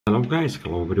Hello guys,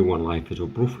 hello everyone, live video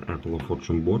proof, Apple of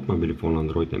Fortune board, mobile phone,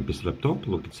 Android and PC laptop.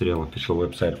 Look, it's real official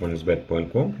website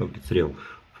winisbet.com. Look, it's real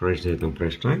fresh date and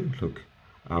fresh time. Look,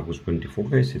 August 24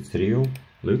 guys, it's real.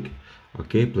 Look,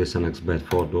 okay, place an next bet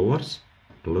 $4.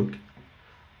 Look,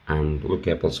 and look,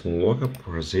 Apple's small logo,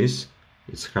 press this,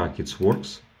 it's hack, it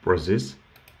works, press this,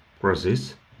 press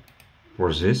this,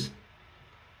 press this,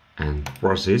 and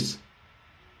press this.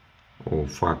 Oh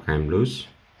fuck, I'm loose.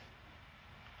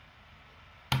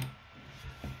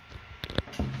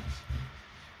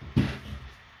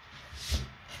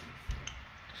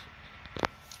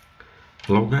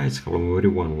 Hello guys, hello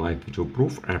everyone, live video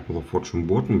proof, Apple of Fortune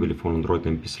board, mobile phone, Android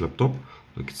and PC laptop.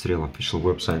 Look, it's real official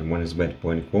website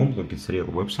winisbet.com. Look, it's real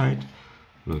website.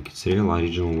 Look, it's real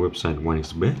original website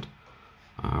winisbet.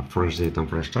 Fresh date and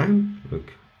fresh time.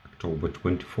 Look, October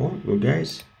 24. Look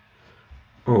guys.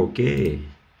 Okay.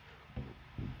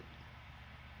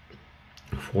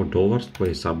 $4,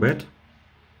 place a bet.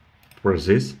 Press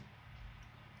this.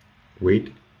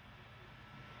 Wait.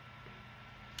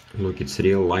 Look, it's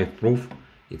real live proof.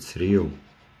 It's real.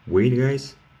 Wait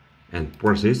guys, and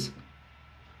press this.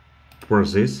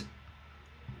 Press this.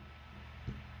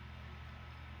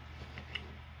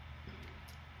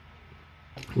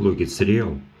 Look, it's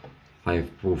real.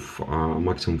 Live proof,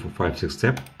 maximum for 5-6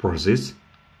 steps. Press this,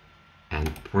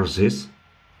 and press this,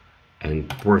 and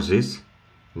press this.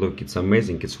 Look, it's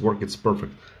amazing. It's work. It's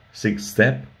perfect. 6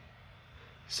 step,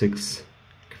 6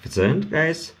 coefficient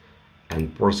guys,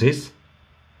 and press this.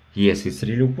 Yes, it's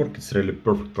really work, it's really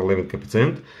perfect. 11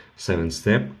 coefficient, 7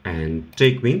 step, and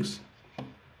take wings.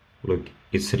 Look,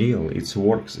 it's real, it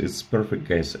works, it's perfect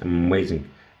guys, amazing.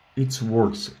 It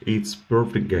works, it's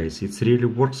perfect guys, it really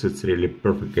works, it's really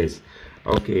perfect guys.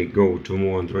 Okay, go to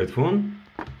more Android phone.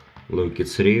 Look,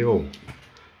 it's real.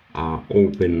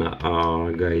 Open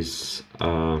guys,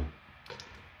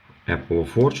 Apple of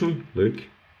Fortune. Look,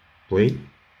 play.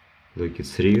 Look,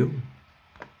 it's real.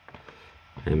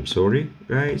 I'm sorry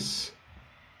guys.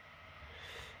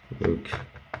 Look,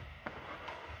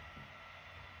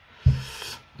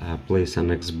 place a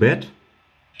next bet.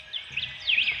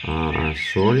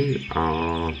 Sorry,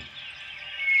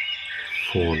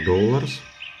 $4.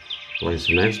 Place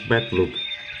next bet. Look,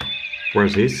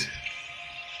 press this.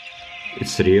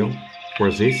 It's real.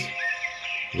 Press this.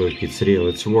 Look, it's real.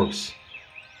 It works.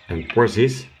 And press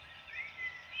this.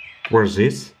 Press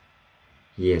this.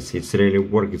 Yes, it's really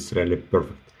work, it's really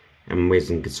perfect,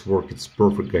 amazing, it's work, it's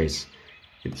perfect guys,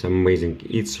 it's amazing,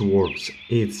 it works,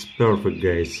 it's perfect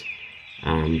guys.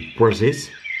 Press this.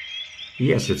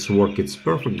 Yes, it's work, it's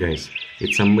perfect guys,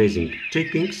 it's amazing.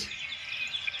 Checkings.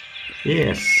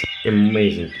 Yes,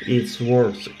 amazing, it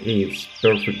works, it's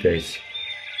perfect guys.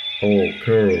 Oh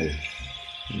curl,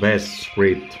 best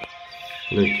script.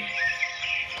 Look,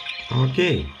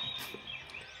 okay.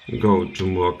 Go to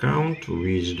more account,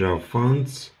 withdraw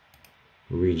funds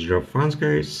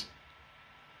guys.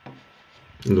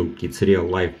 Look, it's real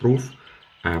live proof,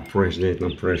 fresh date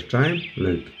and fresh time.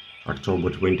 Look, October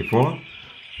 24.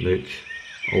 Look,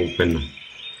 open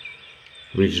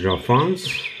withdraw funds.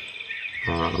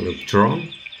 Look, Tron,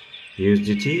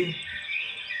 USDT,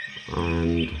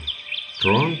 and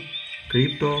Tron,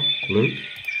 crypto. Look,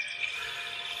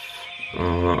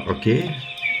 okay.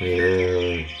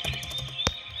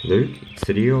 Look, it's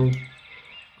real.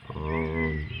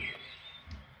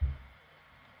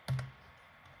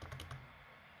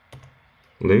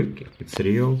 Look, it's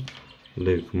real.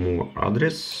 Look, more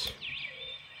address.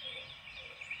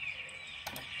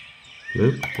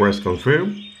 Look, press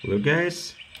confirm. Look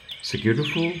guys,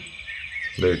 security.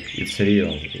 Look, it's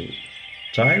real.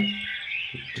 Time,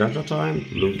 data time.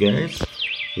 Look guys,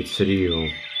 it's real.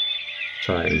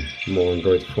 Time, more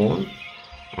Android phone.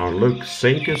 Look,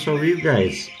 thank you for you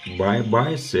guys. Bye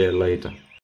bye, see you later.